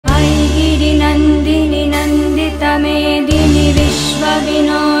मेदिनि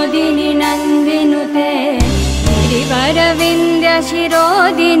विश्वविनोदिनि नन्दिनुते गिरिवरविन्द्य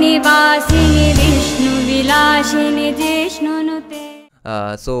शिरोदिनि वासिनि विष्णुविलासिनि जिष्णुनुते.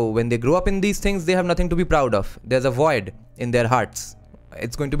 So when they grow up in these things, they have nothing to be proud of. There's a void in their hearts.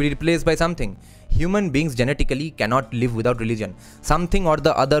 It's going to be replaced by something. Human beings genetically cannot live without religion. Something or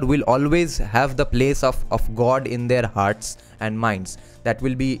the other will always have the place of God in their hearts and minds. That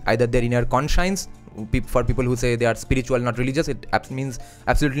will be either their inner conscience. For people who say they are spiritual, not religious, it means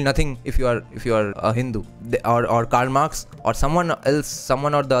absolutely nothing if you are a Hindu. Or Karl Marx or someone else,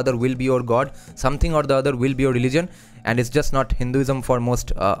 someone or the other will be your God. Something or the other will be your religion. And it's just not Hinduism for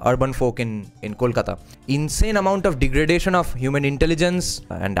most urban folk in Kolkata. Insane amount of degradation of human intelligence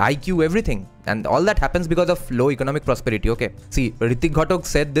and IQ, everything. And all that happens because of low economic prosperity, okay? See, Ritwik Ghatak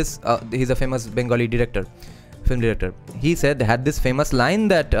said this, he's a famous Bengali film director. He had this famous line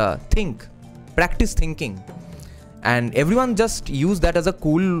that, practice thinking. And everyone just use that as a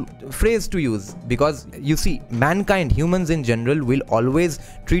cool phrase to use, because you see, mankind, humans in general, will always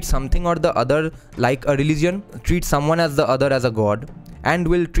treat something or the other like a religion, treat someone as the other as a god, and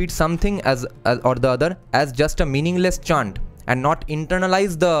will treat something as or the other as just a meaningless chant, and not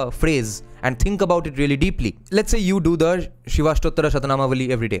internalize the phrase and think about it really deeply. Let's say you do the Shivashtottara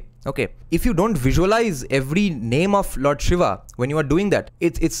Shatanamavali every day. Okay, if you don't visualize every name of Lord Shiva when you are doing that,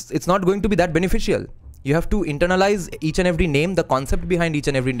 it's not going to be that beneficial. You have to internalize each and every name, the concept behind each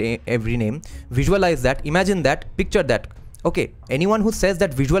and every name, visualize that, imagine that, picture that. Okay, anyone who says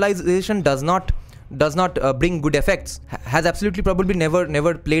that visualization does not bring good effects has absolutely probably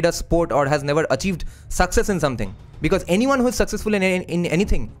never played a sport or has never achieved success in something. Because anyone who is successful in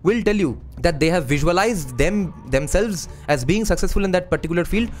anything will tell you that they have visualized themselves as being successful in that particular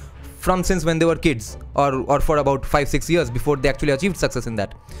field from since when they were kids, or for about 5-6 years before they actually achieved success in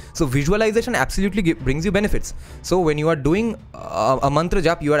that. So visualization absolutely brings you benefits. So when you are doing a mantra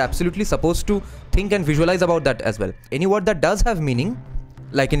jap, you are absolutely supposed to think and visualize about that as well. Any word that does have meaning,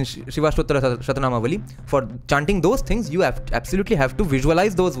 like in Shivashtottara Shatanamavali, for chanting those things, you absolutely have to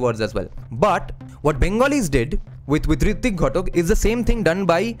visualize those words as well. But what Bengalis did with Ritwik Ghatak is the same thing done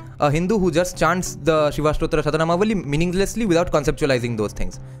by a Hindu who just chants the Shivashtottara Shatanamavali meaninglessly without conceptualizing those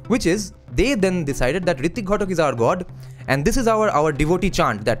things. Which is, they then decided that Ritwik Ghatak is our god, and this is our devotee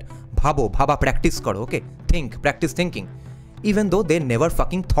chant, that bhaba, practice karo, okay? Think, practice thinking. Even though they never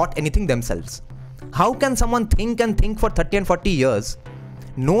fucking thought anything themselves. How can someone think for 30 and 40 years,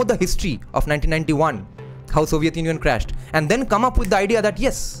 know the history of 1991, how Soviet Union crashed, and then come up with the idea that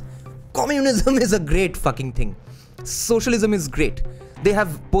yes, communism is a great fucking thing, socialism is great. They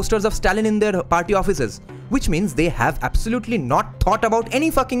have posters of Stalin in their party offices, which means they have absolutely not thought about any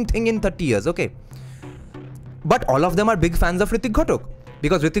fucking thing in 30 years, okay? But all of them are big fans of Ritwik Ghatak,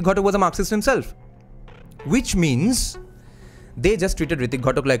 because Ritwik Ghatak was a Marxist himself, which means they just treated Ritwik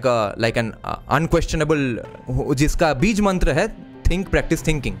Ghatak like an unquestionable, jiska beej mantra hai, think, practice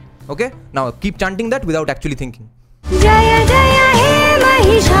thinking. Okay, now keep chanting that without actually thinking. Jaya Jaya He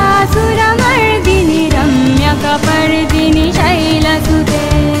Mahishasura Mardini Ramya Kapardini Shaila Sudha